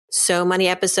So Money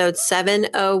episode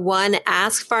 701,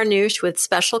 Ask Farnoosh with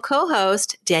special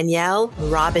co-host Danielle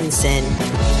Robinson.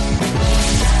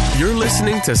 You're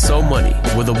listening to So Money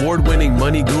with award-winning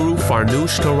money guru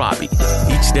Farnoosh Torabi.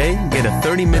 Each day, get a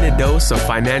 30-minute dose of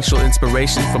financial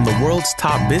inspiration from the world's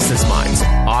top business minds,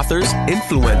 authors,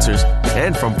 influencers,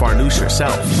 and from Farnoosh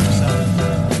herself.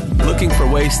 Looking for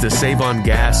ways to save on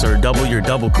gas or double your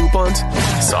double coupons?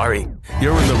 Sorry,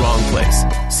 you're in the wrong place.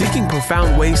 Seeking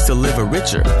profound ways to live a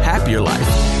richer, happier life.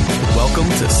 Welcome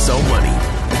to So Money.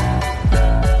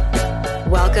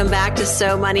 Welcome back to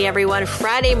So Money, everyone.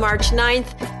 Friday, March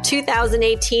 9th,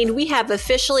 2018, we have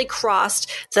officially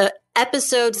crossed the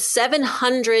episode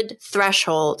 700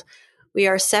 threshold. We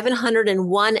are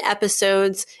 701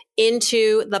 episodes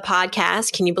into the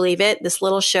podcast. Can you believe it? This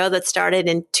little show that started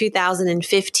in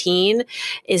 2015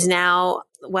 is now,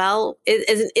 well,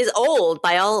 is old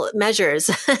by all measures,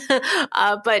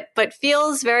 but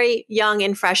feels very young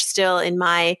and fresh still in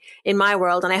my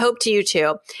world, and I hope to you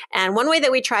too. And one way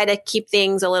that we try to keep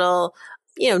things a little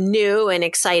new and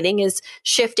exciting is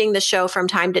shifting the show from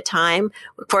time to time.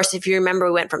 Of course, if you remember,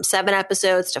 we went from 7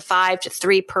 episodes to 5 to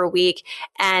 3 per week.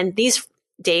 And these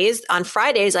days, on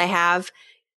Fridays, I have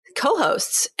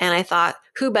co-hosts. And I thought,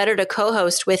 who better to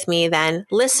co-host with me than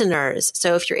listeners?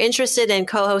 So if you're interested in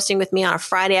co-hosting with me on a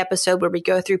Friday episode where we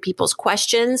go through people's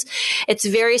questions, it's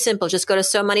very simple. Just go to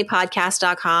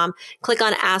SoMoneyPodcast.com, click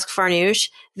on Ask Farnoosh.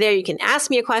 There you can ask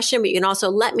me a question, but you can also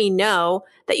let me know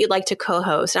that you'd like to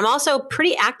co-host. I'm also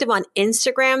pretty active on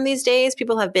Instagram these days.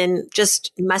 People have been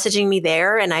just messaging me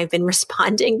there, and I've been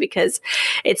responding because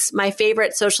it's my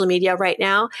favorite social media right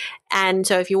now. And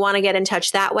so if you want to get in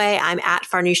touch that way, I'm at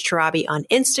Farnoosh Torabi on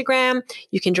Instagram.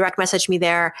 You can direct message me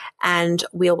there, and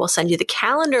we will send you the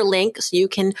calendar link so you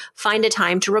can find a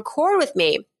time to record with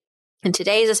me. And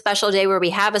today is a special day where we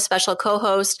have a special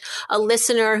co-host, a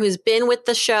listener who's been with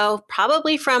the show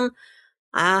probably from,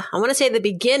 I want to say the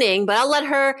beginning, but I'll let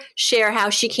her share how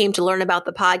she came to learn about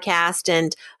the podcast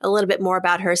and a little bit more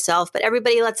about herself. But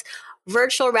everybody, let's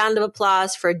virtual round of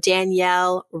applause for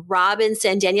Danielle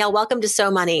Robinson. Danielle, welcome to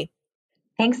So Money.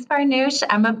 Thanks, Farnoosh.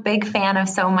 I'm a big fan of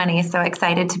So Money, so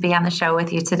excited to be on the show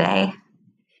with you today.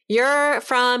 You're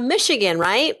from Michigan,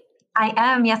 right? I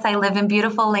am. Yes, I live in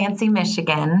beautiful Lansing,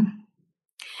 Michigan.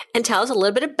 And tell us a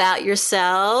little bit about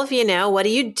yourself. What do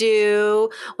you do?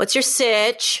 What's your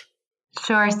sitch?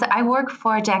 Sure. So I work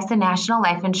for Jackson National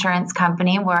Life Insurance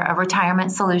Company. We're a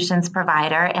retirement solutions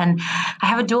provider. And I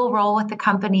have a dual role with the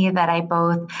company that I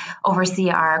both oversee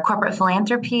our corporate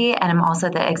philanthropy, and I'm also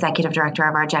the executive director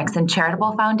of our Jackson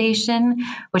Charitable Foundation,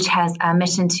 which has a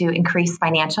mission to increase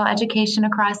financial education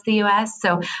across the U.S.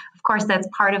 So of course, that's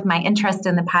part of my interest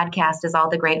in the podcast is all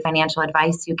the great financial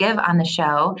advice you give on the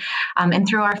show. And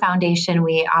through our foundation,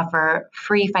 we offer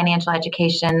free financial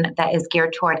education that is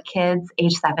geared toward kids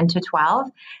age 7 to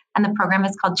 12. And the program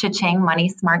is called Cha-Ching Money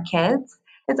Smart Kids.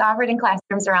 It's offered in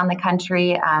classrooms around the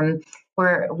country.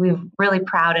 We're really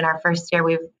proud in our first year,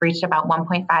 we've reached about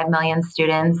 1.5 million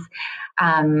students.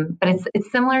 But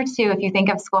it's similar to, if you think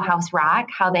of Schoolhouse Rock,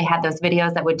 how they had those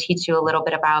videos that would teach you a little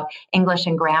bit about English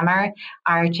and grammar.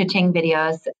 Our Cha-Ching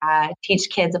videos teach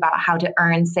kids about how to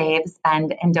earn, save,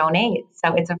 spend, and donate.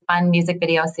 So it's a fun music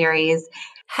video series.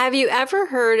 Have you ever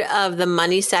heard of the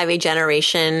Money Savvy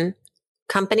Generation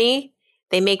company?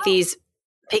 They make these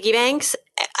piggy banks.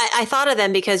 I thought of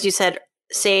them because you said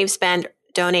save, spend,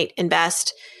 donate,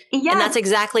 invest. Yes. And that's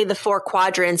exactly the 4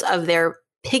 quadrants of their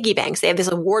piggy banks. They have this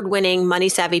award-winning Money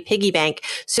Savvy piggy bank.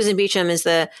 Susan Beacham is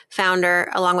the founder,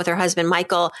 along with her husband,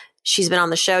 Michael. She's been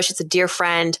on the show. She's a dear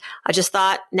friend. I just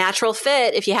thought natural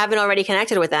fit if you haven't already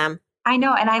connected with them. I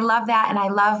know. And I love that. And I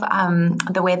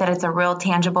love the way that it's a real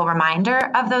tangible reminder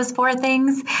of those 4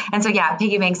 things. And so, yeah,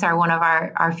 piggy banks are one of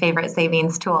our favorite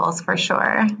savings tools for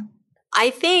sure.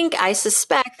 I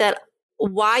suspect that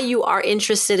why you are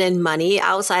interested in money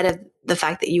outside of the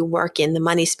fact that you work in the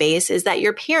money space is that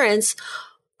your parents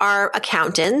are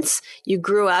accountants. You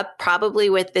grew up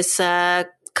probably with this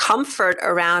comfort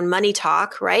around money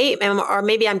talk, right? Or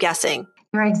maybe I'm guessing.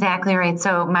 You're exactly right.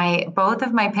 So both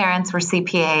of my parents were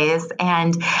CPAs,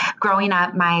 and growing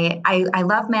up, I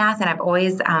love math, and I've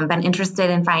always been interested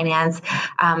in finance,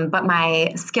 but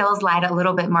my skills lied a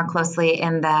little bit more closely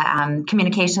in the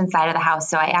communication side of the house.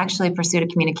 So I actually pursued a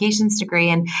communications degree,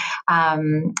 and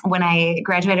when I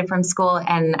graduated from school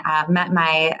and met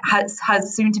my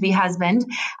soon-to-be husband,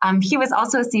 he was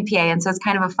also a CPA, and so it's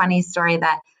kind of a funny story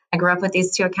that I grew up with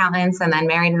these 2 accountants and then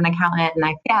married an accountant.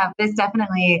 And this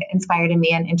definitely inspired in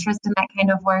me an interest in that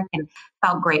kind of work, and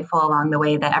felt grateful along the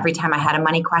way that every time I had a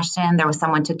money question, there was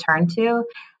someone to turn to. And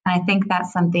I think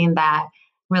that's something that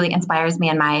really inspires me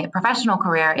in my professional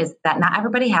career is that not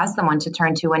everybody has someone to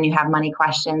turn to when you have money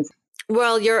questions.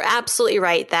 Well, you're absolutely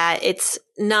right that it's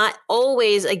not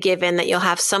always a given that you'll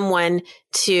have someone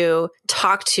to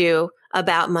talk to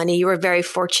about money. You were very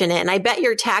fortunate. And I bet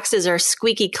your taxes are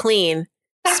squeaky clean,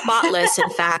 spotless, in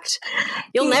fact.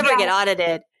 You'll never get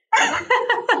audited.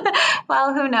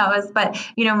 Well, who knows? But,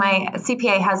 my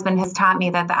CPA husband has taught me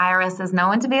that the IRS is no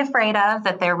one to be afraid of,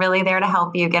 that they're really there to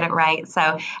help you get it right.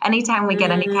 So anytime we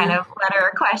get any kind of letter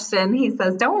or question, he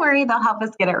says, don't worry, they'll help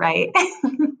us get it right.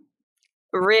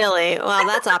 Really? Well,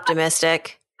 that's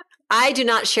optimistic. I do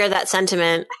not share that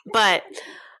sentiment, but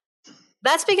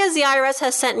that's because the IRS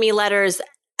has sent me letters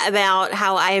about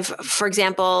how I've, for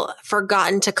example,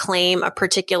 forgotten to claim a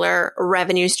particular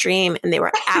revenue stream, and they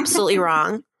were absolutely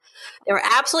wrong. They were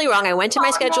absolutely wrong. I went to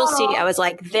my Schedule C. I was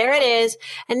like, there it is.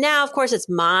 And now, of course, it's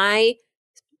my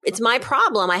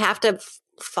problem. I have to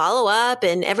follow up,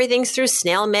 and everything's through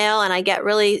snail mail. And I get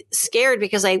really scared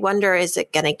because I wonder, is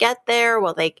it going to get there?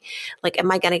 Will they,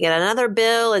 am I going to get another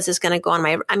bill? Is this going to go on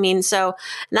and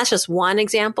that's just one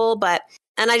example,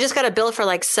 and I just got a bill for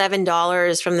like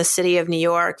 $7 from the city of New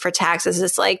York for taxes.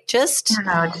 It's like, can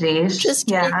you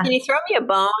throw me a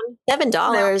bone?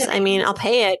 $7. I mean, I'll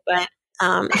pay it, but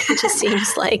it just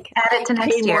seems like add it to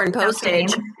next year. More in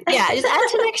postage. Yeah, just add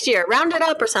it to next year. Round it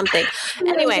up or something.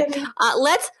 Anyway,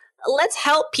 let's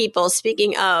help people.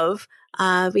 Speaking of,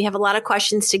 we have a lot of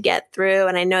questions to get through,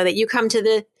 and I know that you come to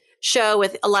the show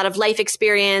with a lot of life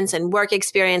experience and work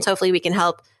experience. Hopefully, we can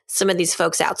help some of these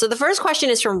folks out. So the first question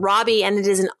is from Robbie, and it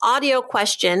is an audio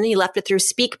question. He left it through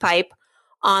SpeakPipe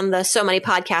on the So Money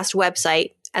Podcast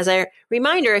website. As a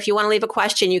reminder, if you want to leave a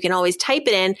question, you can always type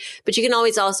it in, but you can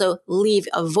always also leave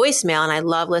a voicemail. And I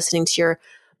love listening to your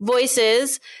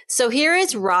voices. So here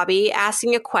is Robbie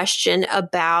asking a question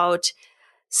about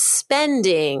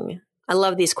spending. I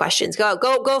love these questions.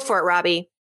 Go for it, Robbie.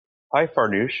 Hi,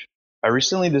 Farnoosh. I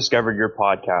recently discovered your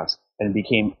podcast and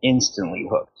became instantly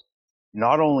hooked.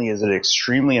 Not only is it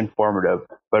extremely informative,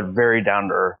 but very down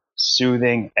to earth,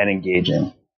 soothing, and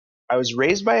engaging. I was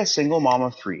raised by a single mom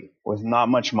of 3 with not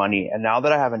much money, and now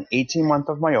that I have an 18-month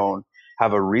of my own,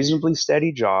 have a reasonably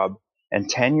steady job, and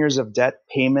 10 years of debt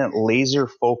payment laser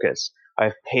focus,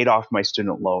 I've paid off my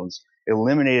student loans,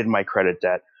 eliminated my credit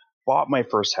debt, bought my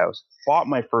first house, bought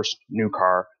my first new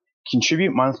car,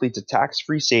 contribute monthly to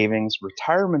tax-free savings,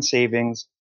 retirement savings,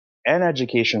 and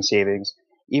education savings.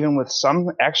 Even with some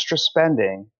extra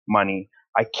spending money,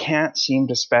 I can't seem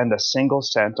to spend a single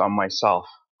cent on myself.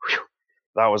 Whew,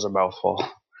 that was a mouthful.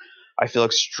 I feel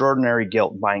extraordinary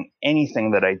guilt buying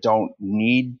anything that I don't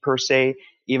need per se,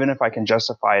 even if I can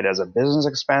justify it as a business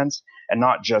expense and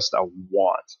not just a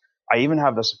want. I even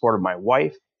have the support of my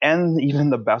wife and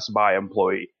even the Best Buy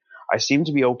employee. I seem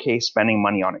to be okay spending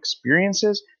money on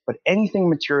experiences, but anything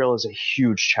material is a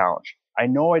huge challenge. I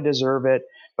know I deserve it,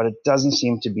 but it doesn't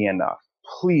seem to be enough.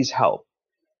 Please help.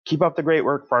 Keep up the great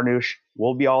work, Farnoosh.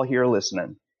 We'll be all here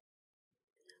listening.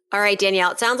 All right,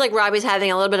 Danielle. It sounds like Robbie's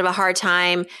having a little bit of a hard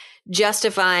time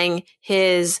justifying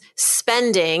his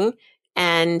spending.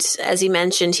 And as he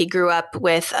mentioned, he grew up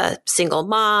with a single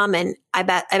mom, and I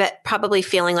bet probably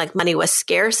feeling like money was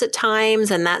scarce at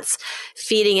times, and that's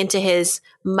feeding into his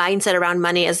mindset around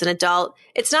money as an adult.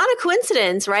 It's not a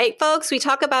coincidence, right, folks? We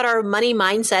talk about our money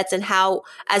mindsets and how,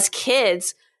 as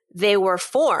kids, they were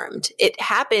formed. It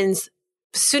happens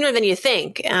sooner than you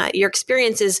think. Your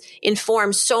experiences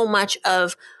inform so much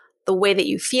of the way that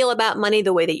you feel about money,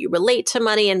 the way that you relate to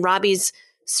money. And Robbie's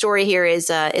story here is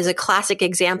a classic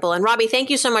example. And Robbie, thank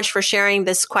you so much for sharing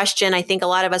this question. I think a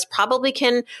lot of us probably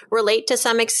can relate to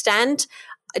some extent.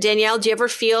 Danielle, do you ever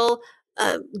feel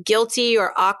guilty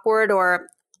or awkward or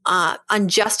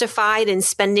unjustified in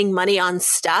spending money on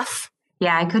stuff?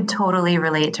 Yeah, I could totally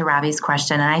relate to Robbie's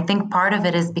question. And I think part of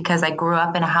it is because I grew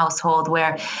up in a household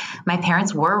where my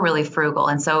parents were really frugal.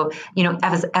 And so,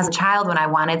 as a child, when I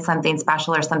wanted something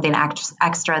special or something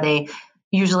extra, they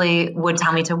usually would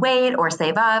tell me to wait or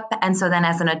save up. And so then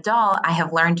as an adult, I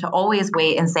have learned to always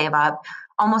wait and save up,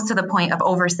 almost to the point of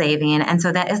oversaving. And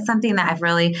so that is something that I've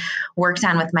really worked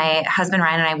on with my husband,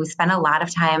 Ryan, and I. We spend a lot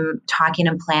of time talking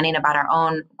and planning about our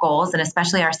own goals and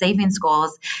especially our savings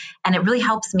goals. And it really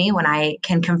helps me when I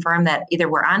can confirm that either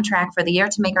we're on track for the year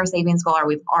to make our savings goal or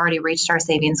we've already reached our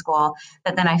savings goal,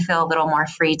 that then I feel a little more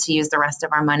free to use the rest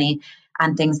of our money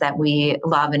on things that we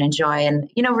love and enjoy. And,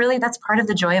 really that's part of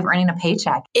the joy of earning a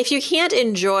paycheck. If you can't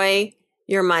enjoy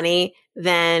your money,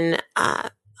 then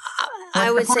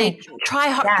I would say try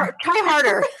harder.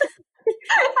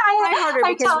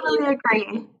 I totally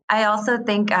agree. I also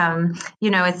think,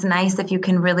 it's nice if you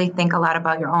can really think a lot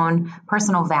about your own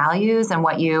personal values and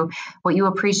what you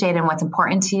appreciate and what's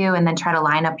important to you, and then try to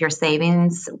line up your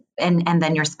savings and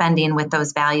then your spending with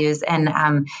those values. And,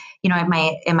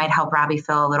 it might help Robbie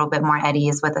feel a little bit more at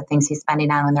ease with the things he's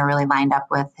spending on when they're really lined up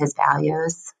with his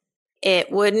values.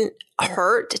 It wouldn't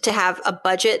hurt to have a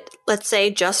budget, let's say,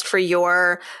 just for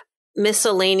your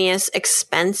miscellaneous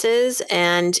expenses.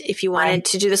 And if you wanted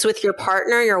to do this with your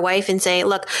partner, your wife, and say,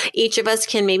 look, each of us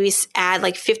can maybe add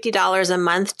like $50 a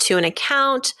month to an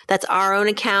account that's our own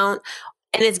account.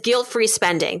 And it's guilt-free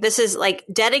spending. This is like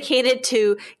dedicated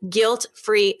to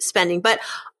guilt-free spending. But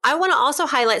I want to also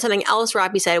highlight something else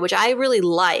Robbie said, which I really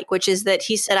like, which is that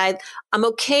he said, I'm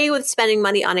okay with spending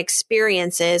money on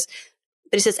experiences,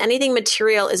 but he says anything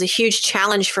material is a huge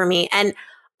challenge for me. And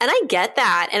I get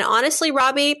that. And honestly,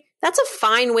 Robbie, that's a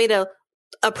fine way to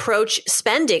approach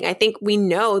spending. I think we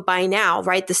know by now,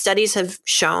 right? The studies have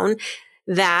shown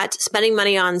that spending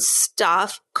money on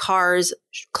stuff, cars,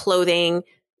 clothing,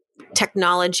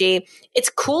 technology, it's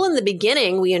cool in the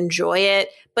beginning. We enjoy it,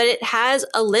 but it has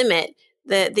a limit.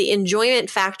 The enjoyment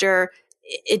factor,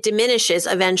 it diminishes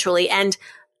eventually. And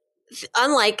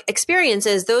unlike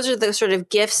experiences, those are the sort of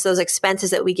gifts, those expenses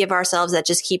that we give ourselves that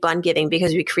just keep on giving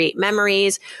because we create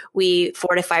memories, we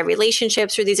fortify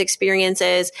relationships through these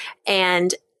experiences.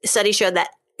 And studies show that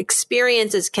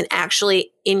experiences can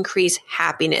actually increase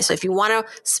happiness. So if you want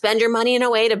to spend your money in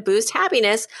a way to boost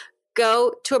happiness,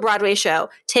 go to a Broadway show,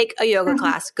 take a yoga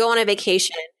class, go on a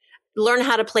vacation, learn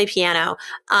how to play piano.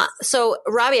 So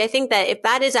Robbie, I think that if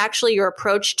that is actually your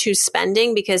approach to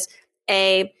spending, because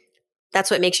A, that's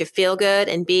what makes you feel good,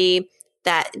 and B,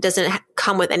 that doesn't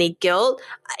come with any guilt,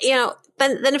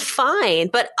 then fine.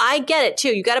 But I get it too.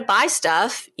 You got to buy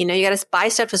stuff. You got to buy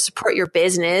stuff to support your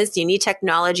business. You need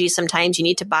technology. Sometimes you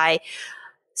need to buy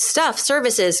stuff,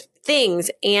 services,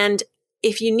 things. And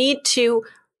if you need to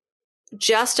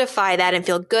justify that and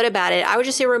feel good about it, I would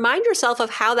just say remind yourself of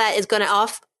how that is going to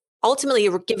ultimately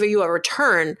give you a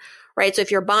return, right? So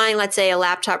if you're buying, let's say, a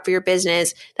laptop for your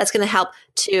business, that's going to help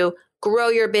to grow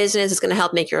your business. It's going to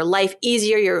help make your life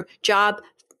easier, your job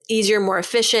easier, more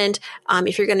efficient.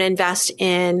 If you're going to invest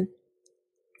in,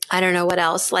 I don't know what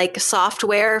else, like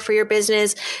software for your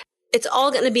business, it's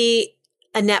all going to be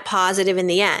a net positive in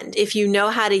the end if you know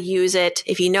how to use it,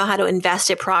 if you know how to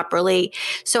invest it properly.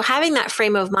 So having that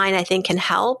frame of mind, I think, can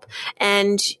help.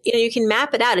 And you can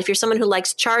map it out. If you're someone who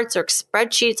likes charts or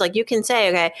spreadsheets, like you can say,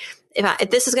 okay, if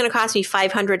this is going to cost me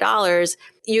 $500,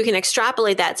 you can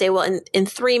extrapolate that, say, well, in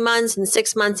 3 months, in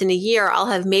 6 months, in a year, I'll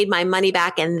have made my money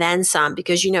back and then some,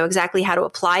 because you know exactly how to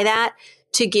apply that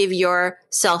to give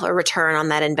yourself a return on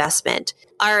that investment.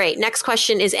 All right. Next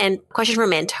question is a question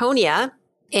from Antonia.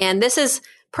 And this is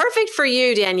perfect for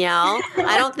you, Danielle.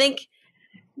 I don't think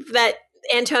that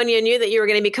Antonia knew that you were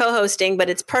going to be co-hosting, but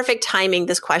it's perfect timing.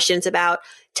 This question is about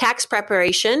tax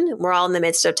preparation. We're all in the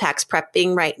midst of tax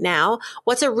prepping right now.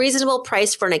 What's a reasonable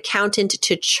price for an accountant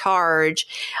to charge?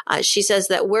 She says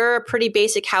that we're a pretty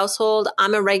basic household.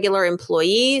 I'm a regular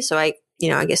employee, so I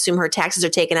assume her taxes are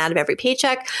taken out of every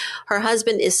paycheck. Her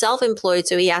husband is self-employed,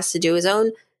 so he has to do his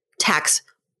own tax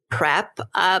prep.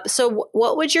 So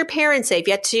what would your parents say? If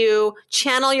you had to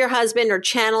channel your husband or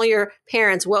channel your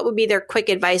parents, what would be their quick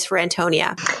advice for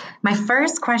Antonia? My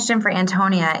first question for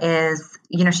Antonia is,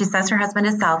 she says her husband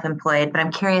is self-employed, but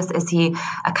I'm curious, is he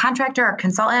a contractor or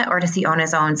consultant, or does he own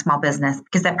his own small business?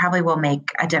 Because that probably will make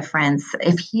a difference.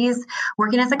 If he's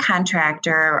working as a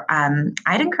contractor,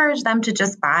 I'd encourage them to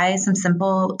just buy some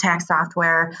simple tax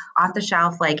software off the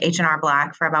shelf, like H&R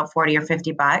Block, for about $40 or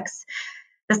 $50.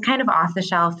 This kind of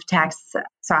off-the-shelf tax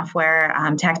software,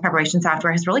 tax preparation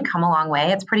software, has really come a long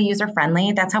way. It's pretty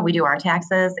user-friendly. That's how we do our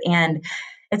taxes. And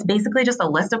it's basically just a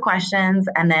list of questions,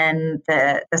 and then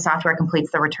the software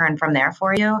completes the return from there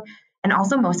for you. And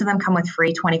also, most of them come with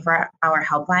free 24-hour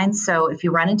helplines. So if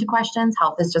you run into questions,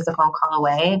 help is just a phone call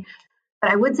away.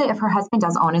 But I would say if her husband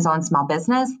does own his own small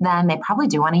business, then they probably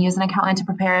do want to use an accountant to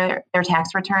prepare their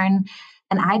tax return.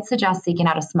 And I'd suggest seeking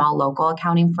out a small local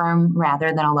accounting firm rather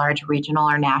than a large regional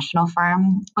or national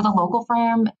firm. With a local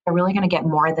firm, they're really going to get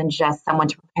more than just someone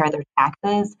to prepare their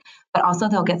taxes, but also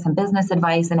they'll get some business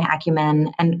advice and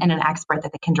acumen and an expert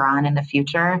that they can draw on in the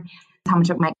future. How much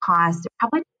it might cost, it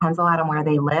probably depends a lot on where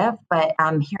they live. But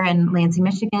here in Lansing,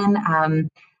 Michigan,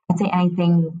 I'd say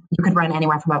anything, you could run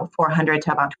anywhere from about $400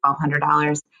 to about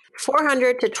 $1,200.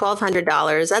 $400 to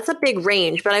 $1,200. That's a big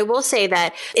range, but I will say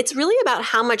that it's really about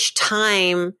how much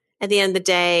time at the end of the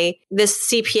day, this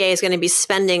CPA is going to be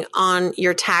spending on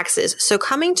your taxes. So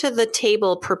coming to the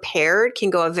table prepared can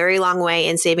go a very long way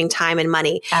in saving time and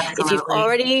money.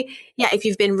 Absolutely. If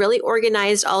you've been really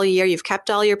organized all year, you've kept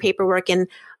all your paperwork in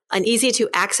an easy to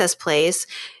access place,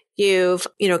 you've,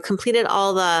 completed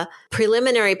all the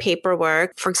preliminary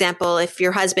paperwork. For example, if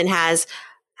your husband has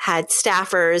had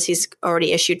staffers, he's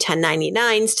already issued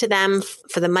 1099s to them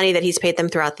for the money that he's paid them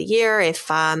throughout the year. If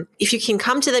you can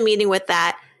come to the meeting with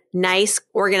that nice,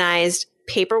 organized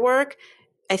paperwork,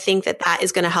 I think that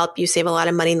is going to help you save a lot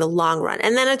of money in the long run.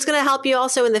 And then it's going to help you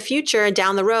also in the future and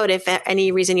down the road if for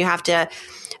any reason you have to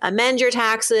amend your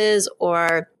taxes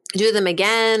or do them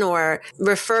again or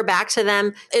refer back to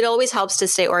them. It always helps to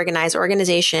stay organized.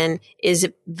 Organization is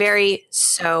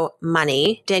so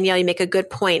money. Danielle, you make a good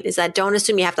point, is that don't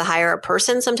assume you have to hire a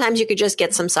person. Sometimes you could just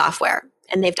get some software,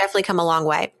 and they've definitely come a long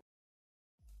way.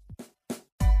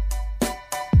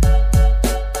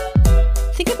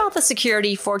 Think about the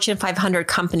security Fortune 500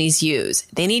 companies use.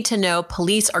 They need to know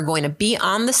police are going to be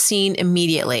on the scene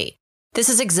immediately. This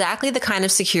is exactly the kind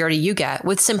of security you get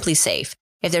with SimpliSafe.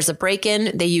 If there's a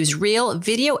break-in, they use real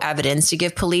video evidence to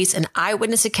give police an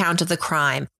eyewitness account of the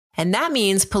crime. And that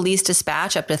means police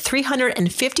dispatch up to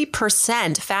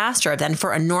 350% faster than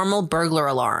for a normal burglar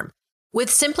alarm. With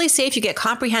SimpliSafe, you get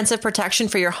comprehensive protection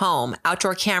for your home.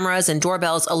 Outdoor cameras and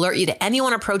doorbells alert you to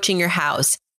anyone approaching your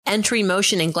house. Entry,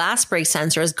 motion, and glass break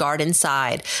sensors guard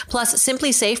inside. Plus,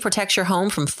 SimpliSafe protects your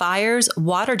home from fires,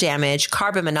 water damage,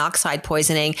 carbon monoxide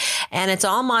poisoning, and it's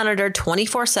all monitored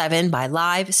 24/7 by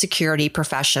live security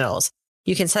professionals.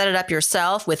 You can set it up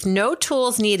yourself with no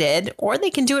tools needed, or they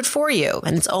can do it for you,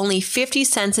 and it's only 50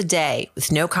 cents a day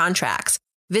with no contracts.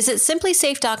 Visit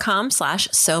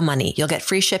simplysafe.com/SoMoney. You'll get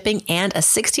free shipping and a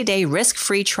 60-day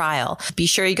risk-free trial. Be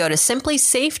sure you go to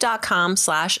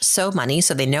simplysafe.com/SoMoney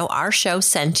so they know our show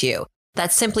sent you.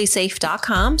 That's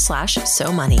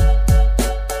simplysafe.com/SoMoney.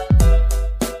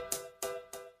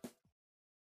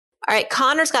 All right,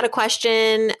 Connor's got a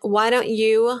question. Why don't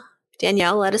you,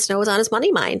 Danielle, let us know what's on his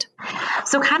money mind?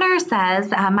 So Connor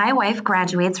says, my wife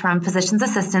graduates from physician's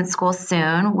assistant school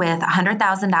soon with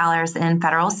 $100,000 in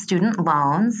federal student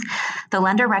loans. The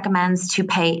lender recommends to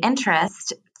pay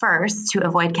interest first to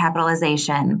avoid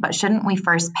capitalization, but shouldn't we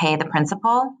first pay the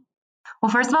principal?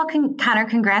 Well, first of all, Connor,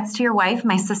 congrats to your wife.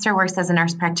 My sister works as a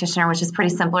nurse practitioner, which is pretty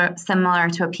similar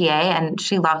to a PA, and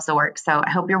she loves the work. So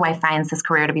I hope your wife finds this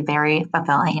career to be very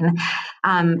fulfilling.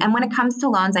 And when it comes to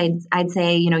loans, I'd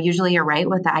say, usually you're right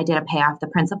with the idea to pay off the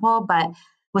principal, but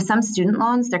with some student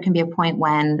loans, there can be a point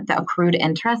when the accrued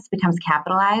interest becomes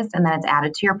capitalized and then it's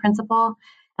added to your principal.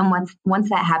 And once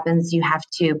that happens, you have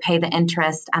to pay the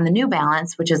interest on the new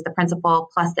balance, which is the principal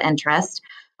plus the interest,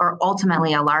 or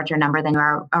ultimately a larger number than you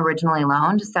are originally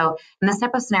loaned. So in this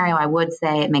type of scenario, I would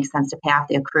say it makes sense to pay off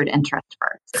the accrued interest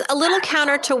first. It's a little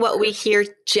counter to what we hear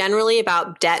generally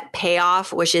about debt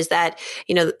payoff, which is that,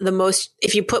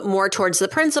 if you put more towards the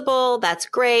principal, that's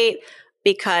great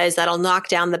because that'll knock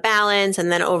down the balance.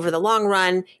 And then over the long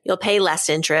run, you'll pay less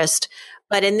interest.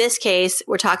 But in this case,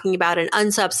 we're talking about an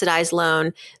unsubsidized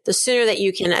loan. The sooner that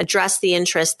you can address the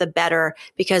interest, the better,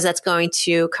 because that's going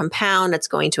to compound, it's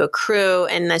going to accrue,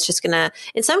 and that's just going to,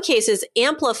 in some cases,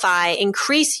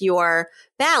 increase your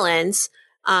balance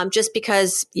just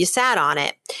because you sat on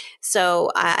it. So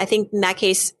I think in that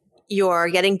case, you're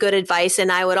getting good advice.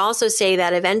 And I would also say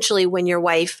that eventually when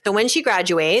she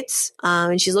graduates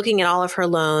and she's looking at all of her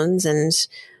loans and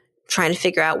trying to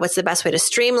figure out what's the best way to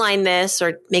streamline this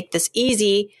or make this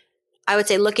easy, I would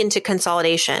say look into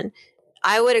consolidation.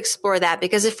 I would explore that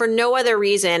because if for no other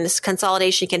reason, this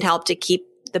consolidation can help to keep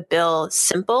the bill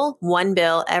simple, one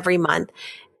bill every month.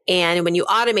 And when you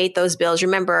automate those bills,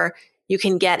 remember, you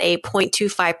can get a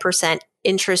 0.25%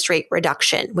 interest rate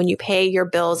reduction. When you pay your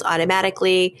bills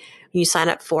automatically, when you sign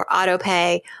up for auto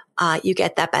pay, you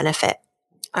get that benefit.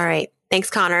 All right. Thanks,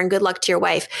 Connor, and good luck to your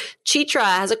wife. Chitra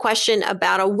has a question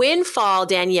about a windfall,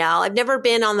 Danielle. I've never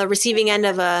been on the receiving end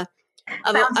of other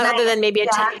than maybe a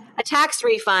tax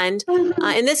refund.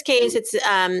 In this case,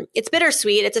 it's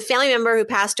bittersweet. It's a family member who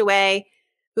passed away,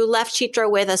 who left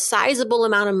Chitra with a sizable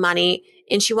amount of money,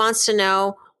 and she wants to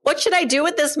know, what should I do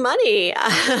with this money?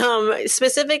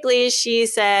 Specifically, she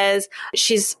says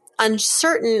she's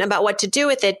uncertain about what to do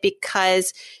with it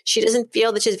because she doesn't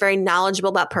feel that she's very knowledgeable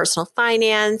about personal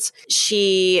finance.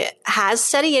 She has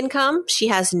steady income. She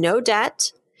has no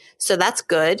debt. So that's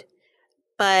good.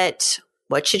 But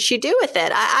what should she do with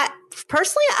it? I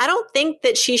personally, I don't think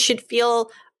that she should feel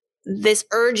this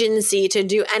urgency to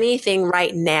do anything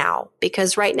right now,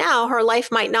 because right now her life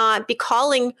might not be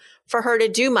calling for her to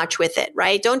do much with it,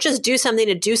 right? Don't just do something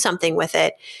to do something with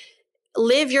it.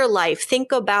 live your life.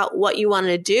 Think about what you want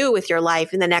to do with your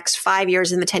life in the next 5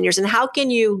 years, in the 10 years, and how can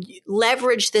you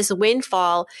leverage this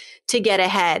windfall to get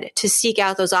ahead, to seek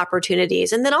out those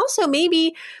opportunities. And then also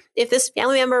maybe if this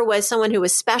family member was someone who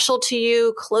was special to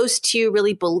you, close to you,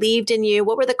 really believed in you,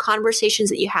 what were the conversations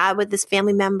that you had with this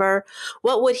family member?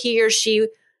 What would he or she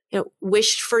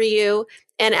wished for you?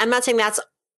 And I'm not saying that's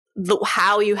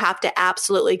how you have to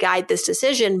absolutely guide this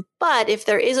decision. But if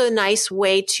there is a nice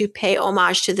way to pay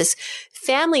homage to this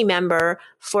family member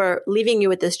for leaving you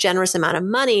with this generous amount of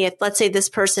money, if let's say this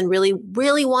person really,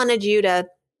 really wanted you to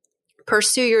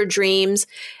pursue your dreams,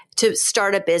 to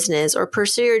start a business or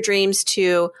pursue your dreams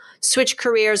to switch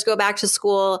careers, go back to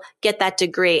school, get that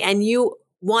degree, and you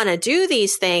want to do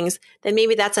these things, then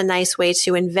maybe that's a nice way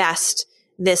to invest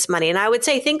this money. And I would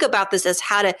say, think about this as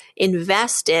how to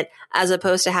invest it as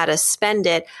opposed to how to spend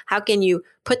it. How can you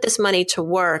put this money to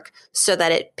work so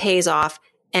that it pays off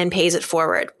and pays it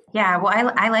forward? Yeah, well,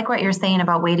 I like what you're saying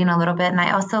about waiting a little bit. And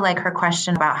I also like her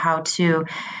question about how to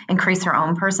increase her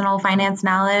own personal finance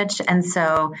knowledge. And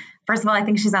so, first of all, I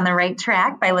think she's on the right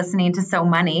track by listening to So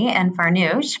Money and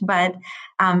Farnoosh. But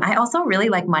I also really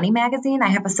like Money Magazine. I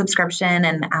have a subscription.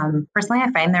 And personally,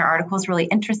 I find their articles really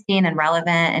interesting and relevant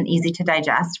and easy to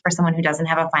digest for someone who doesn't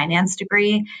have a finance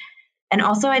degree. And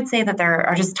also, I'd say that there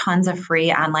are just tons of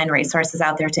free online resources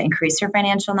out there to increase your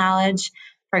financial knowledge.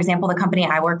 For example, the company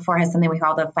I work for has something we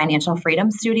call the Financial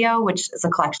Freedom Studio, which is a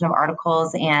collection of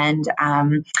articles and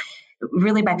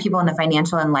really by people in the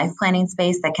financial and life planning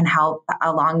space that can help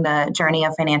along the journey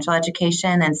of financial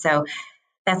education. And so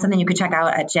that's something you could check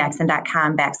out at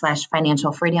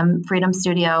jackson.com/financial freedom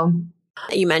studio.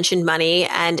 You mentioned money.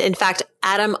 And in fact,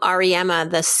 Adam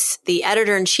Ariema, the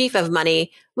editor-in-chief of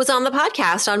Money, was on the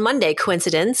podcast on Monday.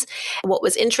 Coincidence. What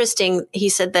was interesting, he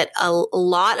said that a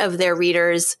lot of their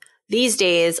readers these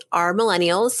days are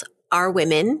millennials, are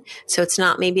women. So it's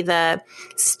not maybe the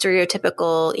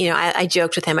stereotypical, I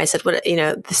joked with him. I said,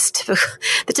 the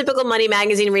typical Money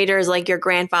Magazine reader is like your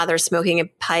grandfather smoking a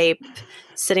pipe,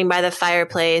 sitting by the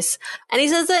fireplace. And he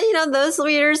says that, those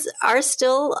readers are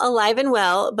still alive and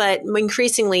well, but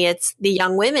increasingly it's the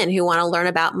young women who want to learn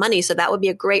about money. So that would be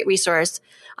a great resource.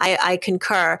 I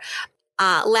concur.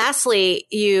 Lastly,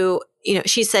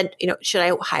 she said, should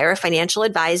I hire a financial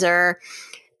advisor?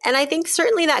 And I think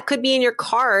certainly that could be in your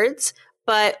cards,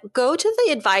 but go to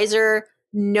the advisor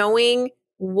knowing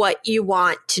what you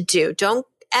want to do. Don't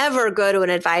ever go to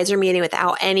an advisor meeting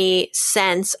without any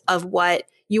sense of what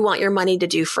you want your money to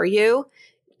do for you,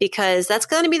 because that's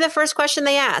going to be the first question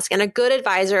they ask. And a good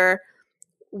advisor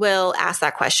will ask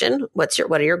that question. What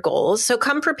are your goals? So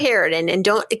come prepared and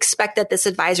don't expect that this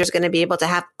advisor is going to be able to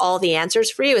have all the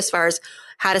answers for you as far as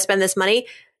how to spend this money.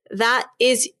 That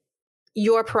is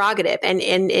your prerogative and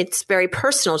it's very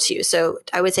personal to you. So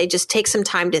I would say just take some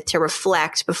time to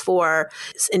reflect before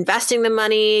investing the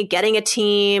money, getting a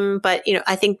team. But,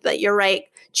 I think that you're right,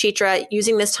 Chitra,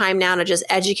 using this time now to just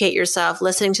educate yourself,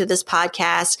 listening to this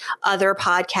podcast, other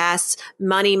podcasts,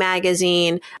 Money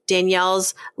Magazine,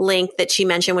 Danielle's link that she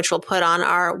mentioned, which we'll put on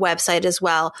our website as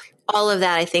well. All of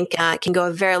that, I think, can go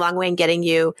a very long way in getting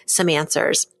you some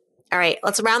answers. All right,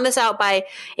 let's round this out by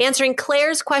answering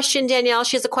Claire's question, Danielle.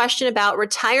 She has a question about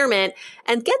retirement.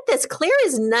 And get this, Claire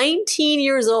is 19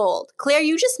 years old. Claire,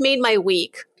 you just made my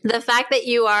week. The fact that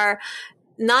you are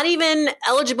not even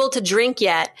eligible to drink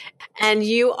yet and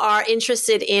you are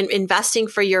interested in investing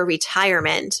for your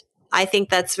retirement, I think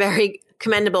that's very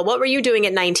commendable. What were you doing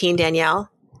at 19, Danielle?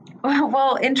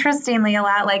 Well, interestingly, a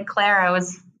lot like Claire, I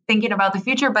was thinking about the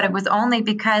future, but it was only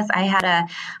because I had a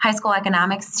high school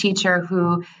economics teacher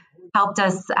who helped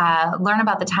us learn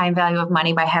about the time value of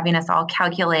money by having us all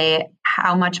calculate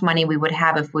how much money we would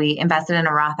have if we invested in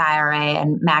a Roth IRA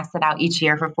and maxed it out each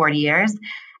year for 40 years.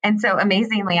 And so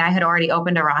amazingly, I had already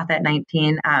opened a Roth at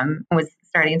 19, was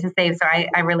starting to save. So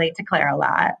I relate to Claire a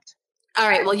lot. All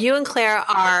right. Well, you and Claire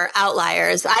are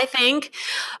outliers, I think,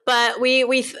 but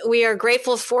we are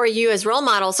grateful for you as role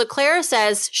models. So Claire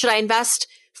says, should I invest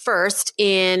first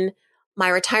in my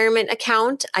retirement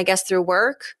account, I guess through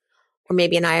work, or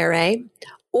maybe an IRA,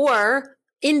 or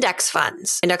index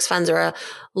funds? Index funds are a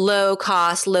low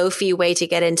cost, low fee way to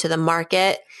get into the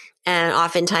market. And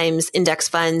oftentimes index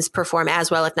funds perform as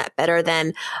well, if not better,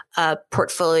 than a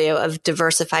portfolio of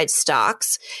diversified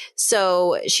stocks.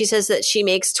 So she says that she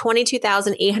makes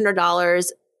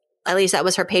 $22,800. At least that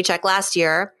was her paycheck last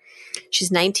year.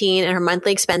 She's 19 and her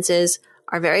monthly expenses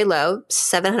are very low,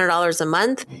 $700 a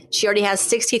month. She already has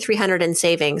 $6,300 in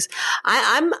savings.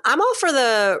 I'm all for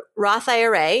the Roth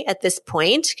IRA at this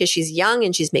point because she's young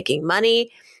and she's making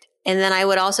money. And then I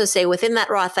would also say within that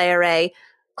Roth IRA,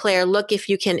 Claire, look if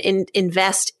you can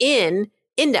invest in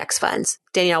index funds.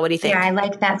 Danielle, what do you think? Yeah, I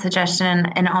like that suggestion.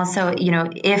 And also,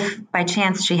 if by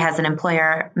chance she has an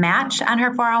employer match on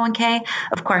her 401k,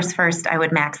 of course, first I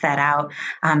would max that out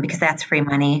because that's free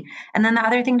money. And then the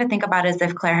other thing to think about is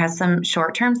if Claire has some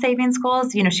short-term savings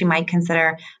goals, she might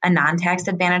consider a non-tax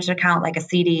advantaged account like a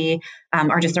CD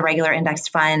or just a regular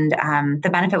indexed fund. The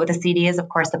benefit with a CD is, of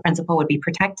course, the principal would be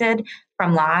protected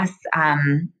from loss.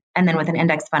 And then with an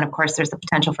index fund, of course, there's the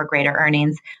potential for greater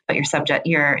earnings, but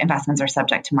your investments are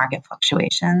subject to market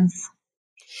fluctuations.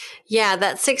 Yeah,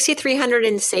 that $6,300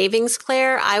 in savings,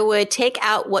 Claire, I would take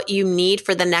out what you need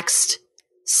for the next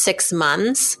 6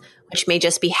 months, which may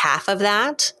just be half of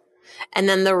that. And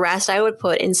then the rest I would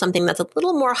put in something that's a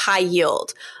little more high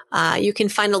yield. You can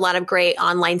find a lot of great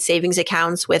online savings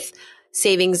accounts with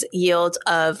savings yields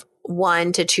of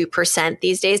 1% to 2%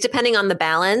 these days, depending on the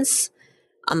balance,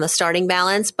 on the starting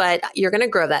balance, but you're going to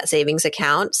grow that savings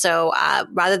account. So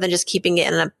rather than just keeping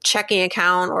it in a checking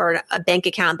account or a bank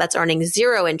account that's earning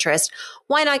zero interest,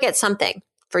 why not get something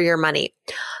for your money?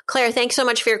 Claire, thanks so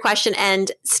much for your question,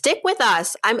 and stick with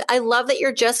us. I love that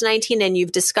you're just 19 and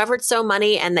you've discovered So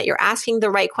Money and that you're asking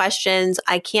the right questions.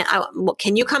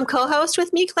 Can you come co-host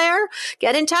with me, Claire?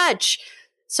 Get in touch.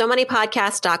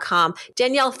 SoMoneyPodcast.com.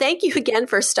 Danielle, thank you again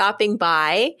for stopping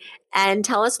by, and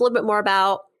tell us a little bit more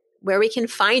about where we can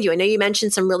find you. I know you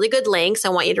mentioned some really good links. I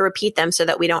want you to repeat them so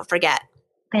that we don't forget.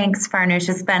 Thanks, Farnoosh.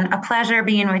 It's been a pleasure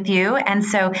being with you. And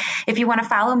so if you want to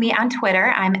follow me on Twitter,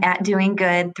 I'm at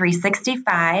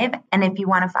doinggood365. And if you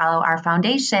want to follow our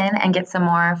foundation and get some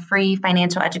more free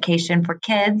financial education for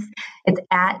kids, it's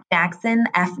at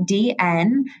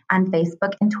JacksonFDN on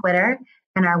Facebook and Twitter.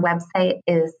 And our website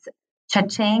is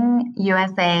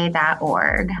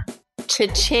chachingusa.org.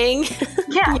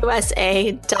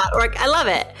 chachingusa.org. I love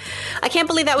it. I can't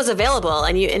believe that was available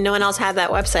and no one else had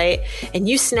that website and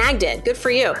you snagged it. Good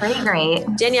for you. Great.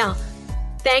 Danielle,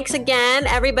 thanks again.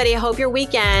 Everybody, I hope your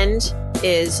weekend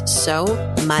is so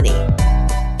money.